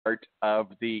part of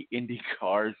the Indy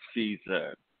Car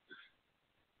season.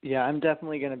 Yeah, I'm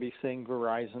definitely going to be saying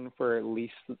Verizon for at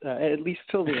least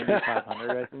till the Indy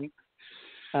 500, I think.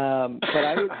 But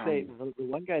I would say the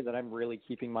one guy that I'm really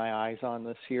keeping my eyes on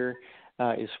this year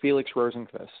is Felix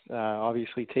Rosenqvist,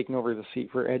 obviously taking over the seat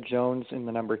for Ed Jones in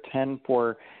the number 10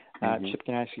 for Chip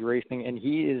Ganassi Racing, and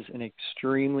he is an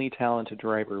extremely talented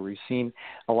driver. We've seen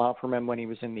a lot from him when he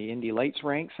was in the Indy Lights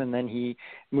ranks, and then he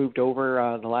moved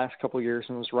over the last couple of years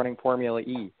and was running Formula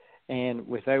E. And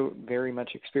without very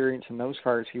much experience in those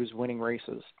cars, he was winning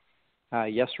races.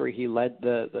 Yesterday, he led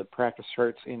the practice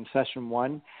starts in session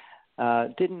one.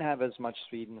 Didn't have as much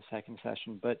speed in the second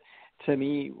session, but to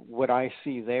me, what I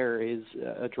see there is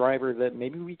a driver that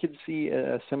maybe we could see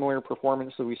a similar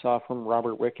performance that we saw from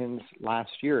Robert Wickens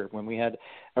last year when we had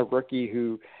a rookie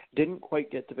who didn't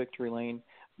quite get to victory lane,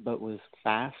 but was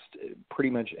fast pretty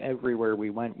much everywhere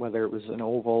we went, whether it was an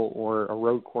oval or a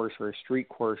road course or a street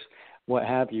course, what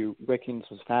have you. Wickens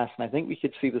was fast, and I think we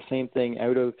could see the same thing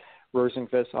out of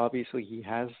Rosenqvist. Obviously, he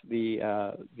has the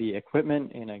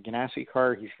equipment in a Ganassi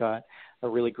car. He's got a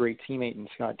really great teammate in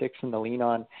Scott Dixon to lean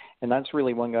on, and that's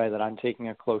really one guy that I'm taking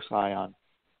a close eye on.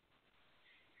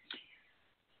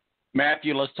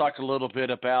 Matthew, let's talk a little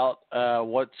bit about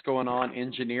what's going on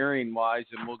engineering-wise,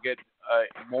 and we'll get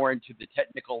more into the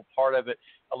technical part of it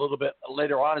a little bit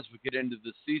later on as we get into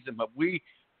the season. But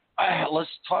let's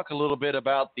talk a little bit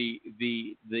about the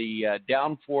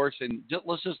downforce, and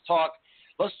let's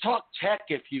talk tech,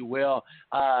 if you will,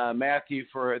 Matthew.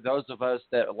 For those of us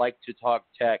that like to talk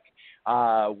tech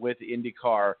with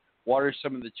IndyCar, what are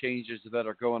some of the changes that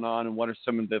are going on, and what are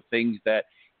some of the things that,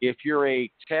 if you're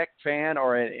a tech fan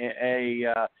or a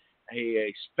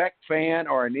spec fan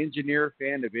or an engineer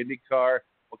fan of IndyCar,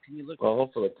 what can you look Well, at?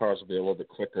 hopefully the cars will be a little bit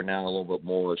quicker now, a little bit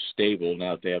more stable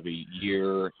now that they have a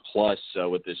year plus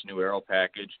with this new aero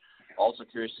package. Also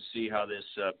curious to see how this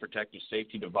protective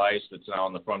safety device that's now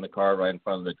on the front of the car, right in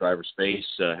front of the driver's face,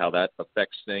 how that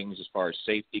affects things as far as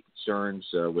safety concerns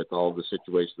with all the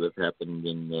situations that have happened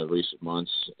in recent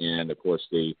months. And, of course,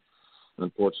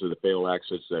 unfortunately, the fatal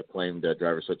accidents that claimed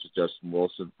drivers such as Justin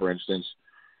Wilson, for instance.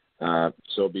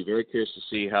 So be very curious to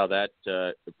see how that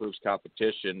improves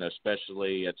competition,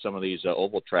 especially at some of these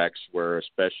oval tracks where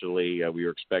especially we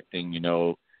were expecting,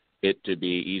 it to be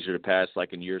easier to pass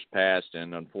like in years past,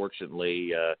 and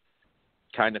unfortunately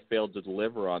kind of failed to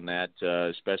deliver on that,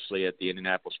 especially at the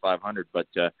Indianapolis 500. But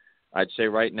I'd say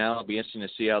right now it'll be interesting to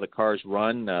see how the cars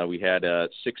run. We had a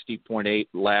 60.8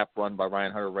 lap run by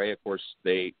Ryan Hunter-Reay. Of course,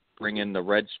 they bring in the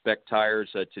red spec tires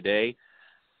today.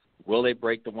 Will they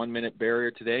break the 1 minute barrier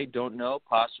today? Don't know.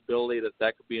 Possibility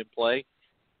that could be in play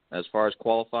as far as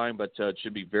qualifying, but it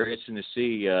should be very interesting to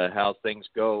see how things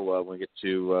go when we get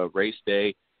to race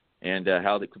day and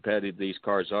how competitive these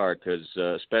cars are, because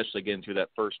especially getting through that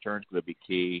first turn is going to be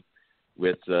key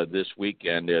with this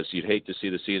weekend, as you'd hate to see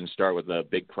the season start with a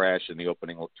big crash in the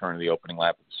opening turn of the opening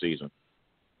lap of the season.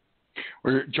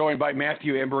 We're joined by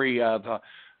Matthew Embry of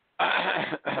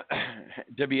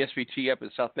WSBT up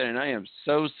in South Bend, and I am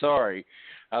so sorry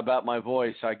about my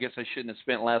voice. I guess I shouldn't have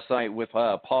spent last night with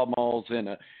Paul Malls and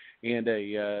a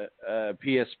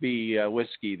PSB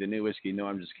whiskey, the new whiskey. No,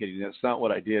 I'm just kidding. That's not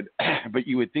what I did, but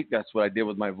you would think that's what I did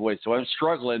with my voice. So I'm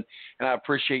struggling, and I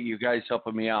appreciate you guys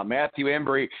helping me out. Matthew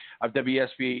Embry of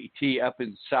WSBT up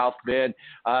in South Bend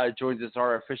joins us,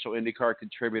 our official IndyCar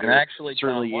contributor. And actually,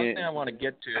 Tom, one thing I want to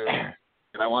get to,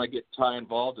 and I want to get Ty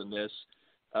involved in this.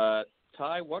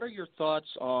 Ty, what are your thoughts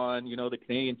on, the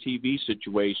Canadian TV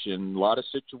situation? A lot of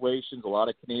situations, a lot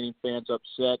of Canadian fans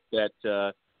upset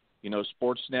that,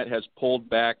 Sportsnet has pulled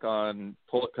back on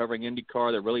covering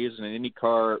IndyCar. There really isn't an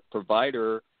IndyCar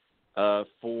provider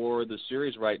for the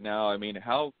series right now. I mean,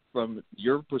 from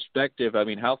your perspective,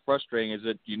 how frustrating is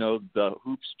it, the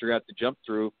hoops you have to jump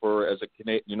through for the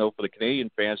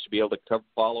Canadian fans to be able to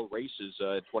follow races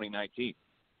in 2019?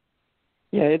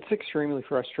 Yeah, it's extremely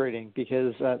frustrating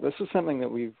because this is something that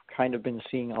we've kind of been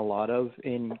seeing a lot of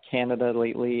in Canada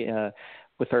lately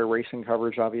with our racing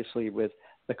coverage, obviously with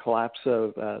the collapse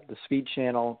of the Speed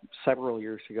Channel several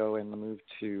years ago and the move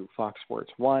to Fox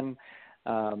Sports 1.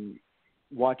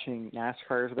 Watching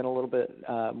NASCAR has been a little bit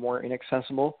more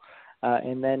inaccessible.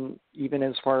 And then even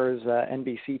as far as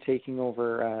NBC taking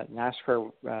over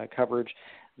NASCAR coverage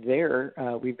there,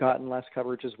 we've gotten less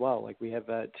coverage as well. Like we have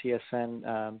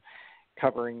TSN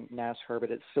covering NASCAR,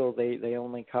 but it's still they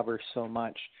only cover so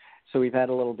much. So we've had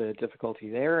a little bit of difficulty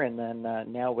there. And then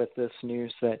now with this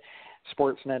news that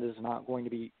Sportsnet is not going to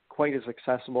be quite as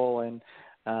accessible, and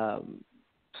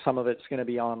some of it's going to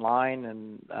be online,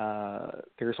 and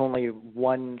there's only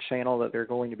one channel that they're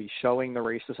going to be showing the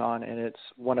races on, and it's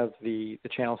one of the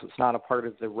channels that's not a part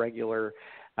of the regular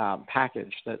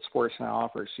package that Sportsnet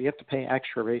offers. So you have to pay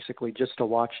extra basically just to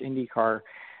watch IndyCar.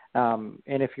 And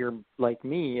if you're like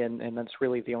me, and that's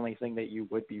really the only thing that you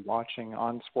would be watching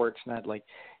on Sportsnet, like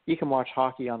you can watch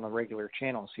hockey on the regular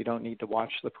channels. You don't need to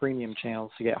watch the premium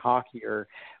channels to get hockey or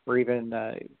even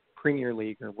Premier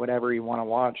League or whatever you want to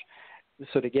watch.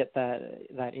 So to get that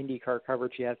IndyCar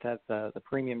coverage, you have to have the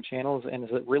premium channels. And is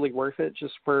it really worth it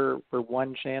just for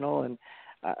one channel? And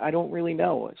I don't really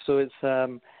know. So it's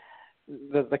the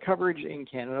coverage in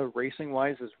Canada,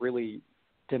 racing-wise, is really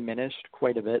diminished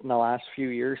quite a bit in the last few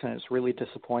years, and it's really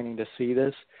disappointing to see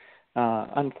this.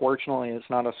 Unfortunately, it's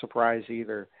not a surprise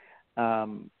either.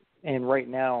 And right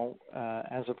now,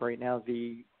 as of right now,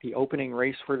 the opening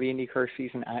race for the IndyCar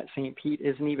season at St. Pete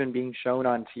isn't even being shown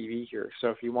on TV here. So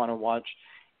if you want to watch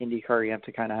IndyCar, you have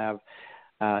to kind of have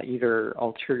either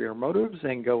ulterior motives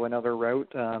and go another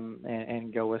route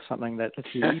and go with something that the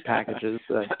TV packages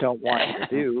don't want you to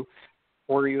do,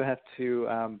 or you have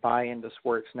to buy into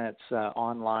Sportsnet's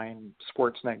online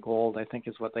Sportsnet Gold, I think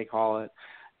is what they call it,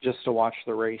 just to watch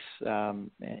the race.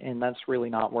 And that's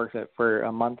really not worth it for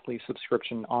a monthly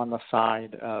subscription on the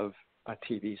side of a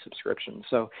TV subscription.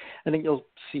 So I think you'll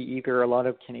see either a lot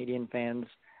of Canadian fans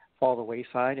fall the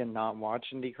wayside and not watch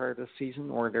IndyCar this season,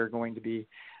 or they're going to be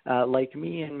like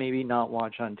me and maybe not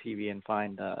watch on TV and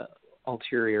find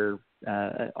alternative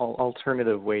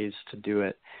ways to do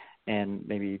it and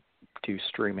maybe do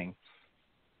streaming.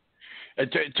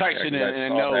 Tyson,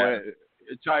 and I know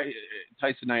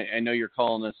Tyson, I know you're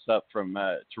calling us up from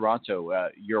Toronto.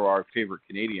 You're our favorite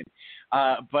Canadian.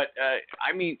 But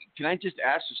I mean, can I just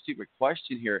ask a stupid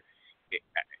question here?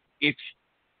 If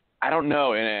I don't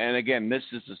know, and again, this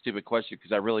is a stupid question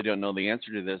because I really don't know the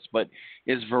answer to this, but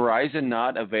is Verizon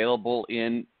not available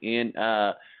in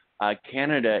Canada?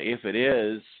 If it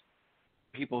is,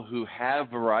 people who have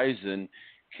Verizon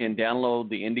can download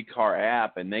the IndyCar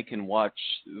app and they can watch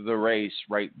the race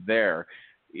right there.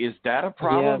 Is that a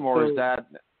problem, or is that?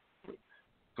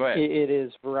 Go ahead. It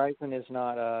is. Verizon is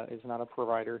not a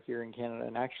provider here in Canada,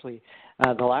 and actually,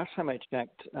 the last time I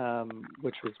checked,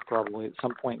 which was probably at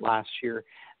some point last year,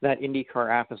 that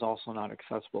IndyCar app is also not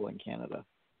accessible in Canada.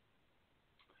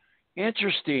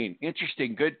 Interesting.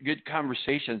 Good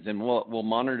conversations, and we'll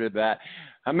monitor that.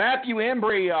 Matthew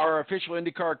Embry, our official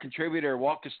IndyCar contributor,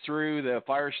 walk us through the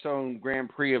Firestone Grand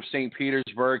Prix of St.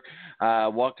 Petersburg.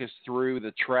 Walk us through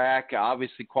the track.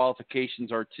 Obviously,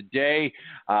 qualifications are today.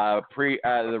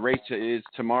 The race is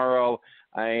tomorrow.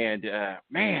 And,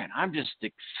 man, I'm just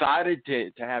excited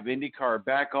to have IndyCar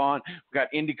back on. We've got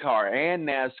IndyCar and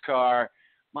NASCAR.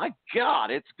 My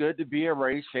God, it's good to be a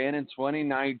race fan in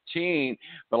 2019.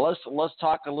 But let's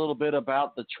talk a little bit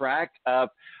about the track of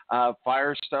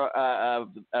Firestone of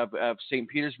St.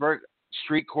 Petersburg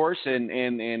street course,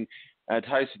 and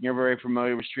Tyson, you're very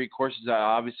familiar with street courses.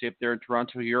 Obviously, up there in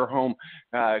Toronto, your home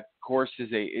course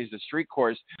is a street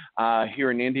course.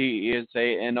 Here in Indy is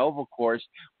an oval course.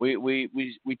 We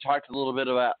talked a little bit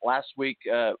about last week.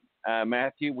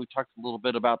 Matthew, we talked a little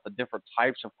bit about the different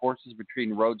types of courses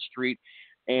between road, street,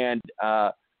 and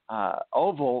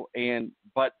oval,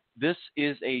 but this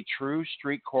is a true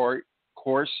street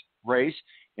course race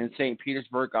in St.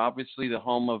 Petersburg, obviously the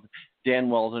home of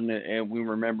Dan Weldon, and we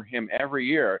remember him every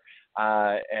year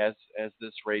as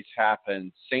this race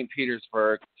happens. St.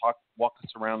 Petersburg, walk us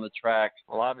around the track.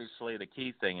 Well, obviously the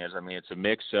key thing is, it's a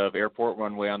mix of airport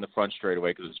runway on the front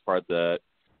straightaway because it's part of the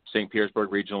St.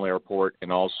 Petersburg Regional Airport,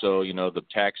 and also, the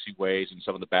taxiways and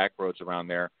some of the back roads around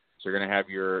there. So you're going to have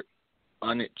your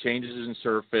changes in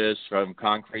surface from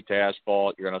concrete to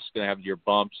asphalt. You're going to have your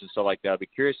bumps and stuff like that. I'd be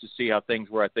curious to see how things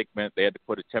were. I think meant they had to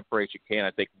put a temporary chicane, I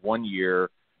think, 1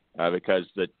 year because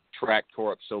the track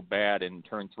tore up so bad in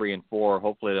turn 3 and 4.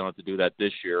 Hopefully they don't have to do that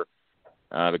this year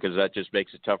because that just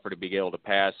makes it tougher to be able to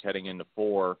pass heading into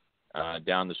 4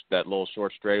 down that little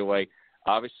short straightaway.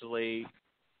 Obviously,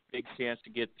 big chance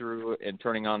to get through and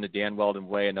turning on the Dan Weldon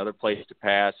Way. Another place to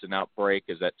pass and outbreak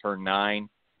is at turn 9.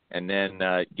 And then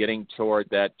getting toward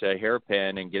that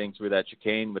hairpin and getting through that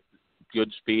chicane with good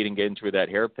speed and getting through that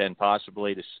hairpin,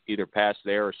 possibly to either pass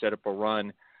there or set up a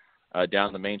run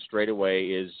down the main straightaway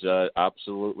is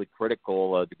absolutely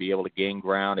critical to be able to gain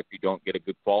ground if you don't get a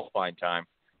good qualifying time.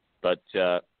 But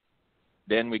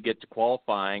then we get to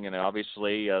qualifying, and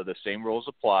obviously the same rules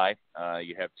apply.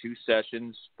 You have 2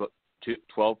 sessions,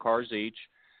 12 cars each.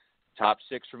 Top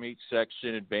 6 from each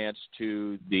section advance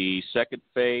to the second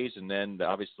phase, and then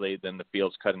obviously the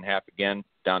field's cut in half again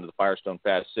down to the Firestone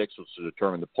Fast 6, which will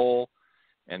determine the pole.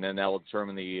 and then that will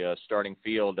determine the starting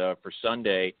field for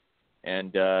Sunday.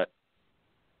 And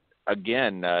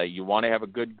again, you want to have a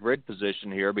good grid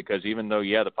position here because even though,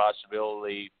 the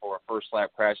possibility for a first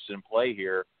lap crash is in play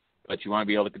here, but you want to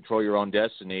be able to control your own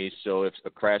destiny. So if a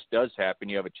crash does happen,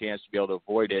 you have a chance to be able to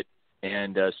avoid it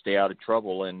and stay out of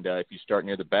trouble. And if you start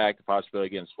near the back, the possibility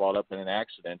of getting swallowed up in an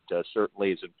accident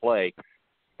certainly is in play.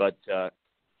 But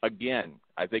again,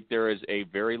 I think there is a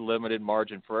very limited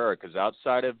margin for error because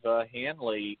outside of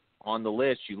Hanley on the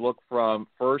list, you look from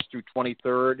 1st through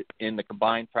 23rd in the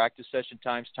combined practice session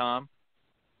times, Tom,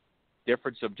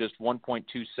 difference of just 1.2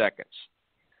 seconds.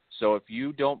 So if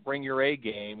you don't bring your A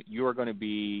game, you are going to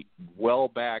be well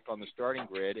back on the starting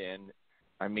grid. And,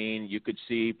 I mean, you could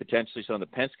see potentially some of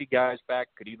the Penske guys back,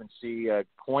 could even see a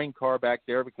coin car back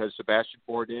there because Sebastian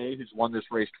Bourdais, who's won this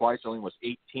race twice, only was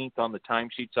 18th on the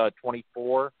timesheets out of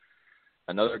 24.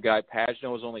 Another guy,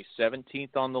 Pagenaud, was only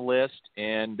 17th on the list.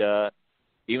 And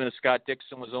even Scott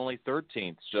Dixon was only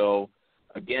 13th. So,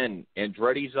 again,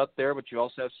 Andretti's up there, but you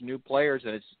also have some new players.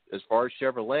 And it's, as far as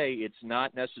Chevrolet, it's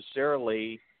not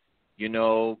necessarily –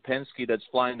 Penske that's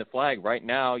flying the flag. Right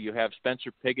now, you have Spencer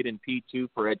Pigot in P2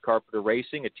 for Ed Carpenter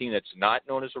Racing, a team that's not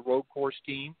known as a road course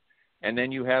team. And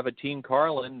then you have a Team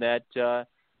Carlin that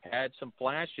had some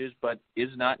flashes, but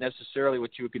is not necessarily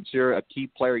what you would consider a key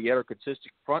player yet or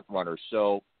consistent front runner.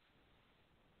 So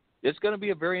it's going to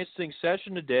be a very interesting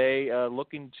session today,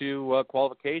 looking to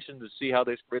qualification to see how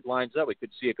this grid lines up. We could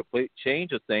see a complete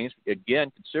change of things,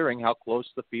 again, considering how close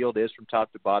the field is from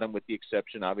top to bottom, with the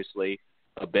exception, obviously,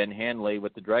 Ben Hanley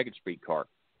with the Dragon Street car.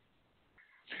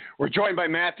 We're joined by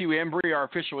Matthew Embry, our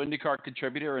official IndyCar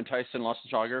contributor, and Tyson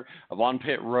Lussenschlager of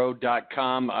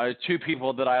OnPitRoad.com. Two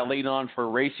people that I lean on for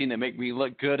racing that make me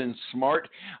look good and smart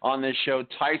on this show.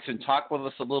 Tyson, talk with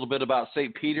us a little bit about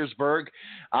St. Petersburg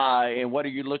and what are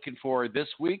you looking for this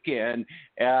weekend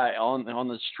on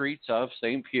the streets of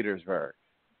St. Petersburg?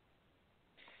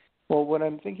 Well, what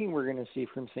I'm thinking we're going to see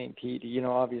from St. Pete,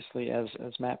 obviously, as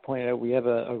Matt pointed out, we have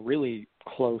a really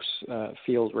close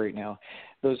field right now.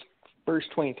 Those first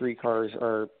 23 cars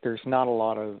there's not a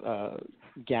lot of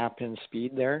gap in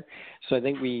speed there. So I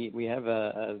think we have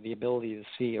the ability to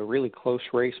see a really close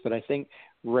race. But I think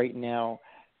right now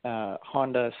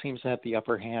Honda seems to have the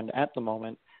upper hand at the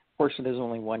moment. Of course, it is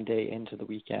only one day into the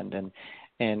weekend,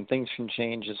 and things can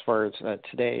change as far as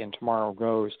today and tomorrow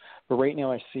goes. But right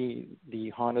now I see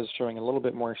the Hondas showing a little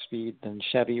bit more speed than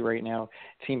Chevy right now.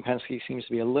 Team Penske seems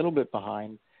to be a little bit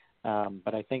behind,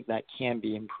 but I think that can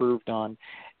be improved on.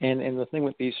 And the thing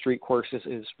with these street courses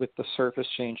is with the surface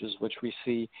changes, which we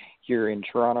see here in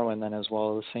Toronto and then as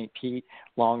well as St. Pete,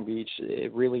 Long Beach,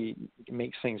 it really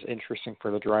makes things interesting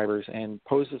for the drivers and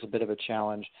poses a bit of a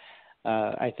challenge.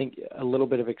 I think a little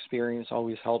bit of experience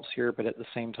always helps here, but at the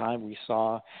same time, we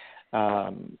saw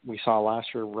last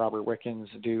year Robert Wickens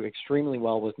do extremely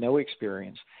well with no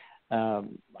experience.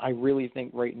 I really think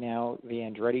right now the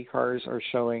Andretti cars are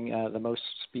showing the most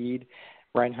speed.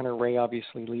 Ryan Hunter-Reay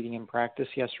obviously leading in practice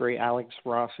yesterday. Alex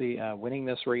Rossi winning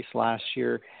this race last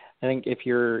year. I think if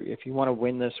you want to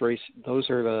win this race, those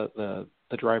are the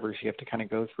drivers you have to kind of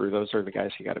go through. Those are the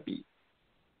guys you got to beat.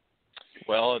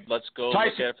 Well, let's go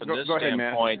Tyson, look at it from this go ahead,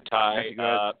 standpoint, Ty.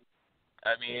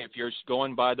 I mean, if you're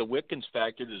going by the Wickens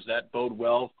factor, does that bode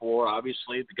well for,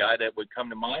 obviously, the guy that would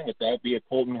come to mind with that would be a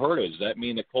Colton Herta? Does that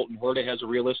mean that Colton Herta has a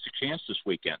realistic chance this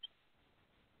weekend?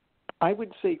 I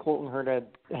would say Colton Herta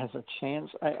has a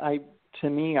chance. To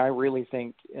me, I really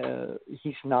think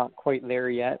he's not quite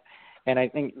there yet. And I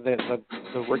think that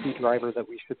the rookie driver that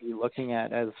we should be looking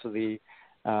at as the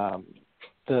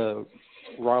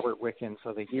Robert Wickens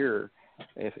of the year,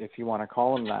 if you want to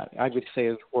call him that, I would say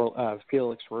is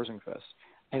Felix Rosenqvist.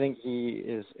 I think he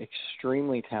is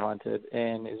extremely talented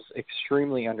and is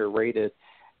extremely underrated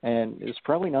and is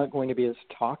probably not going to be as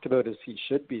talked about as he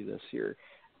should be this year,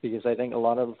 because I think a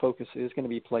lot of the focus is going to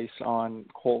be placed on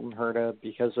Colton Herta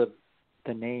because of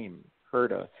the name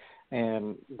Herta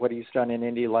and what he's done in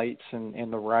Indy Lights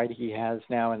and the ride he has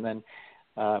now. And then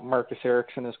Marcus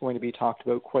Ericsson is going to be talked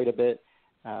about quite a bit.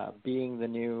 Being the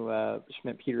new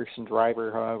Schmidt-Peterson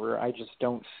driver, however, I just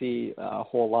don't see a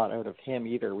whole lot out of him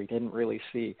either. We didn't really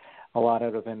see a lot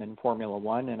out of him in Formula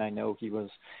One, and I know he was,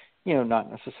 not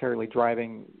necessarily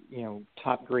driving,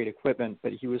 top-grade equipment,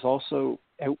 but he was also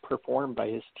outperformed by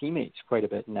his teammates quite a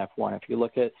bit in F1. If you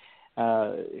look at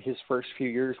his first few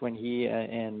years when he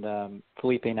and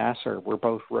Felipe Nasser were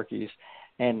both rookies,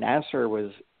 and Nasser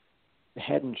was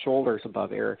head and shoulders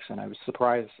above Ericsson. I was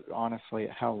surprised, honestly,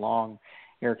 at how long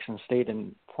Ericsson stayed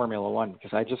in Formula One,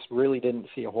 because I just really didn't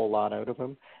see a whole lot out of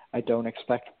him. I don't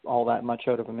expect all that much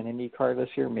out of him in IndyCar this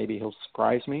year. Maybe he'll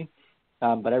surprise me.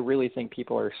 But I really think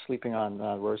people are sleeping on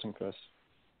Rosenqvist.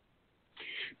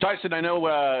 Tyson, I know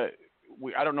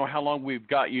I don't know how long we've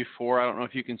got you for. I don't know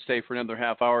if you can stay for another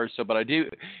half hour or so, but I did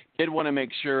want to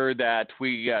make sure that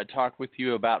we talk with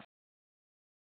you about